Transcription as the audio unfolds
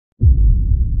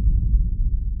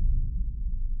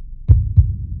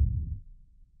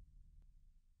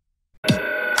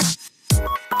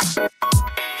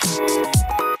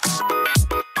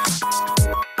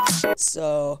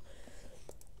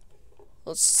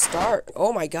Let's start.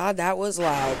 Oh my god, that was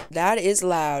loud. That is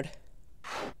loud.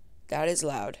 That is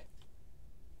loud.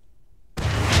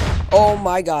 Oh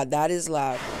my god, that is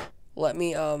loud. Let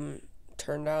me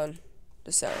turn down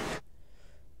the sound.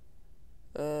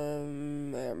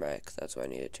 Airmech, that's what I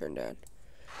need to turn down.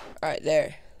 Alright,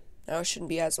 there. Now it shouldn't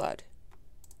be as loud.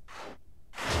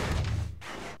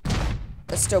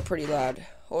 That's still pretty loud.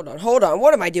 Hold on, hold on.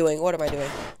 What am I doing? What am I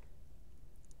doing?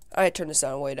 I turn the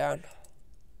sound way down.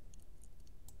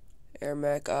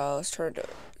 Airmech, let's turn it to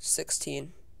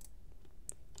 16.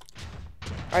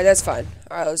 Alright, that's fine.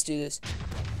 Alright, let's do this.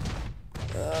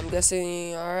 I'm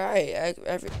guessing, alright,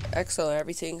 excellent.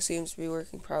 Everything seems to be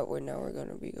working properly. Now we're going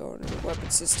to be going to the weapon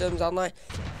systems online.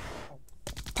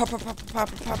 Pa pa pa pa pa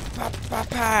pa pa pa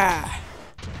pa.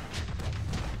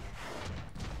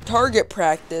 Target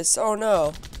practice. Oh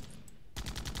no.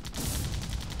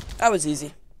 That was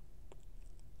easy.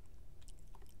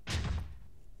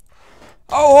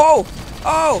 Oh, oh,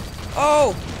 oh,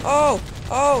 oh, oh,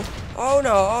 oh, oh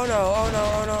no, oh no, oh no,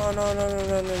 oh no, oh no, no, no,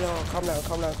 no, no, no. Calm down,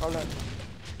 calm down, calm down.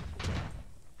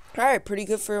 Alright, pretty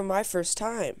good for my first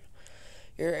time.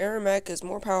 Your Airmech is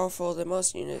more powerful than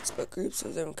most units, but groups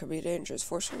of them can be dangerous.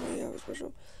 Fortunately, I was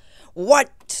special.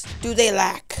 What do they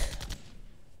lack?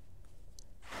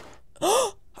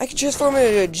 I can transform it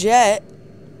into a jet.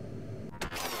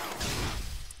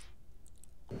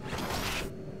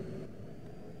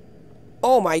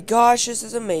 Oh my gosh, this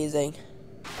is amazing.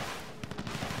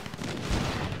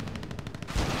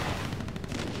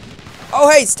 Oh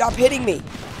hey, stop hitting me.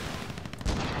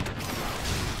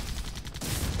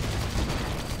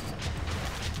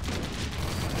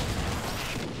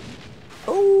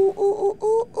 Ooh, ooh, ooh,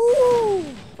 ooh, ooh.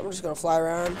 I'm just gonna fly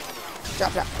around.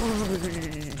 Drop, drop.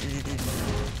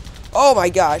 Oh my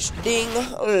gosh, ding,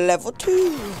 level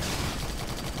 2.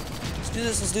 Let's do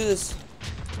this, let's do this.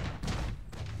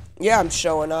 Yeah, I'm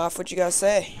showing off. What you gotta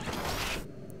say?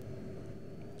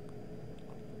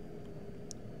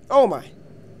 Oh my. I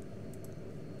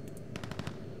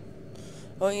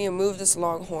want you to move this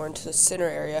longhorn to the center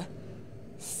area.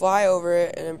 Fly over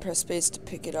it and then press space to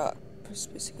pick it up. Press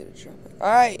space to get it drop it.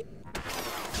 Alright.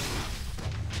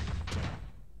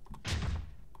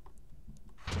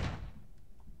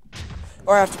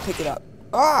 Or I have to pick it up.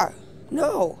 Ah!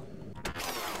 No!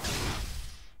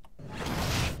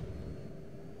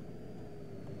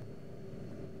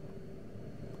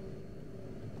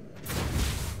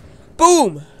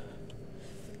 Boom!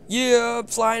 Yeah, I'm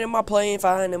flying in my plane,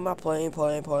 flying in my plane,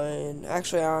 plane.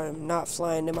 Actually, I'm not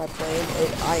flying in my plane.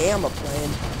 I am a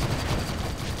plane.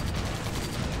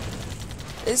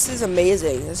 This is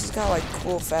amazing. This has got, like,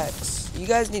 cool effects. You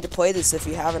guys need to play this if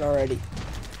you haven't already.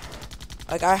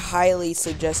 Like, I highly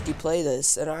suggest you play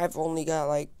this. And I've only got,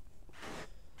 like,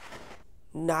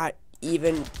 not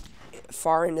even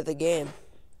far into the game.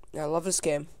 I love this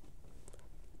game.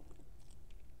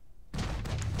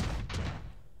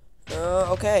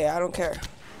 Okay, I don't care.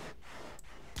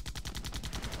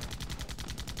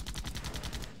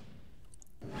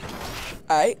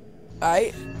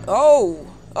 Oh!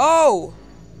 Oh!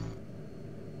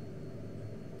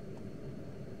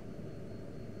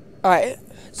 Alright,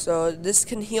 so this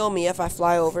can heal me if I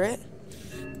fly over it.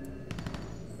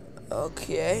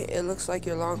 Okay, it looks like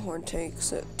your longhorn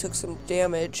took some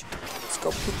damage. Let's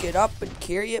go pick it up and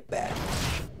carry it back.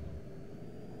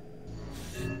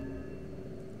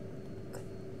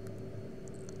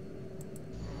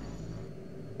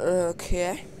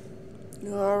 Okay.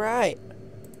 Alright.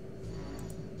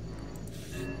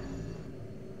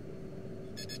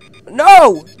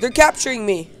 No! They're capturing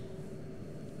me!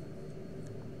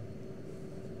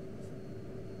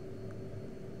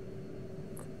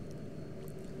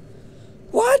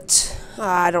 What?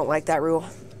 I don't like that rule.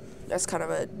 That's kind of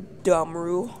a dumb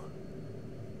rule.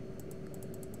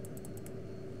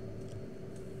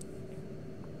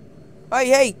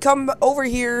 Hey, come over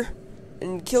here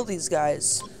and kill these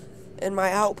guys in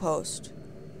my outpost.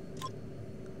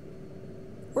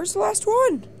 Where's the last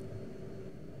one?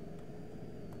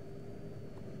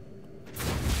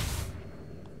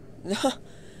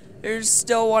 There's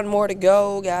still one more to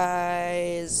go,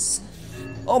 guys.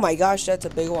 Oh my gosh, that's a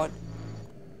big one.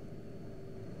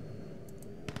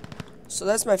 So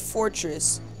that's my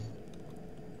fortress.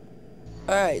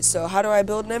 Alright, so how do I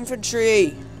build an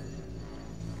infantry?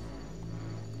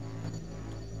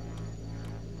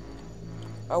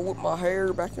 I whip my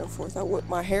hair back and forth. I whip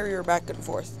my hair back and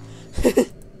forth.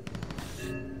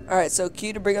 Alright, so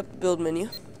Q to bring up the build menu.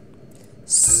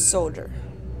 Soldier.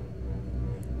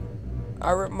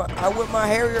 I whip my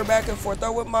Harrier back and forth. I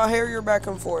whip my Harrier back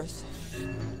and forth.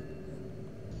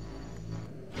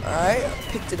 Alright,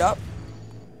 picked it up.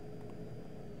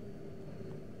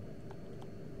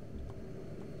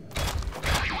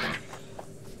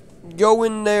 Go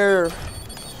in there.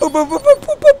 Boop, boop, boop, boop,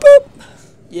 boop, boop, boop.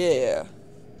 Yeah.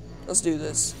 Let's do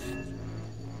this.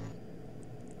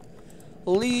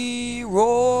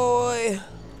 Leroy.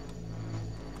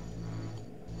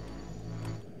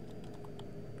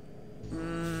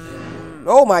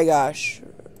 Oh my gosh.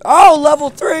 Oh, level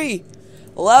 3.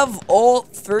 Level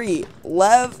 3.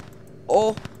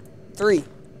 Level 3.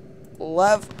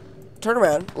 Turn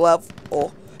around.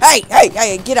 Level. Hey, hey,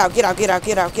 hey, get out, get out, get out,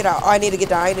 get out, get out. Oh, I need to get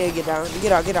down, I need to get down.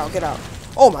 Get out, get out, get out.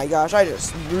 Oh my gosh, I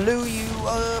just blew you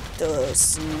up to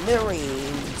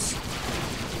smithereens.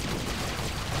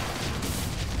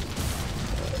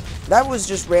 That was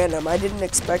just random. I didn't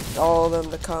expect all of them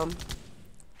to come.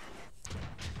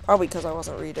 Probably because I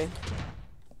wasn't reading.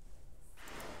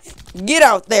 Get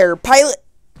out there, pilot!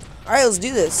 Alright, let's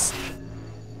do this.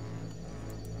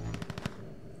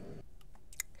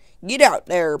 Get out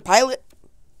there, pilot!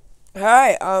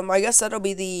 Alright, I guess that'll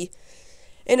be the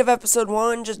end of episode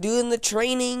 1, just doing the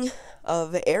training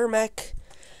of Airmech.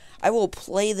 I will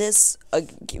play this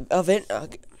again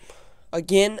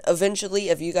eventually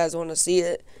if you guys want to see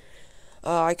it.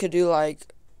 I could do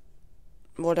like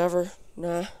whatever.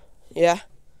 Nah. Yeah.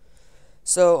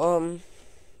 So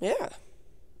yeah.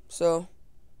 So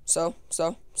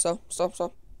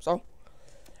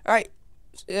alright.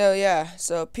 Yeah.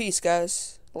 So peace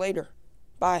guys. Later.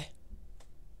 Bye.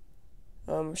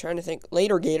 I'm trying to think.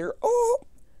 Later, Gator. Oh,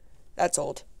 that's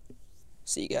old.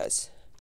 See you guys.